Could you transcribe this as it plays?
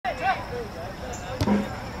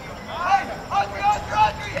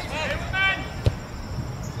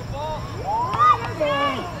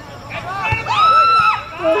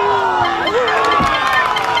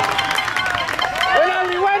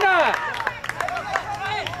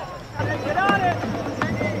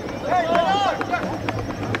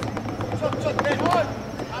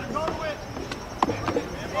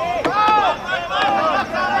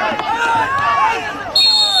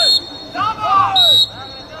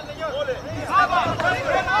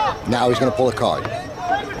Now he's going to pull a card.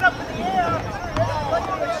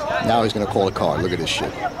 Now he's going to call a card. Look at this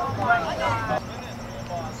shit.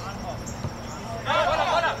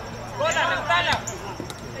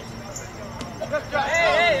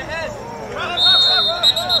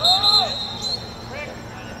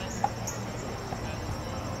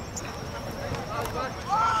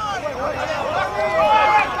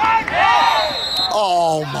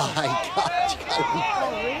 Oh my God.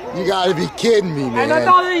 You gotta be kidding me, man. And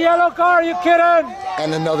another yellow card, you kidding?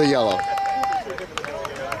 And another yellow.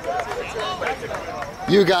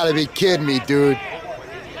 You gotta be kidding me, dude.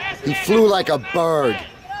 He flew like a bird.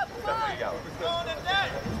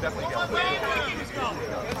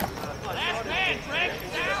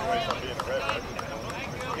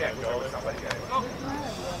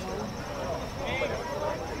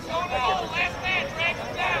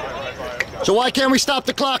 So why can't we stop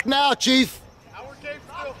the clock now, Chief?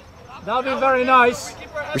 That'll be very nice.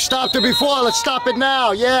 We stopped it before, let's stop it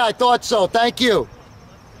now. Yeah, I thought so, thank you.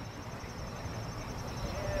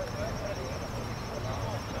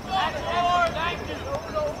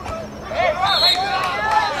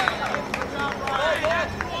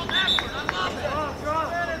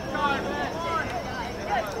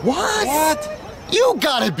 What? You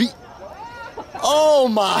gotta be... Oh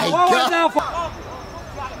my God.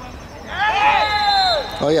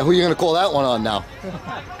 Oh yeah, who are you gonna call that one on now?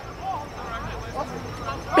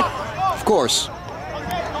 Of course.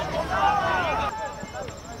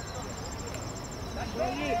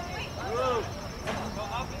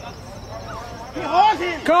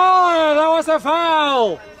 God, that was a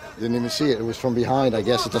foul! Didn't even see it, it was from behind, I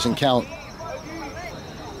guess it doesn't count.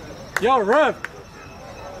 Yo, ref!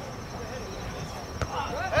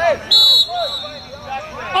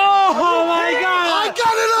 Oh my God! I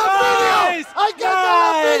got it on video! I got that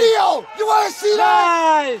on video! You wanna see that?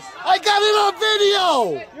 Nice! I got it on video!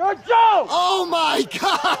 You're a joke! Oh my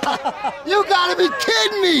God! You gotta be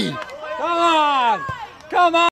kidding me! Come on! Come on!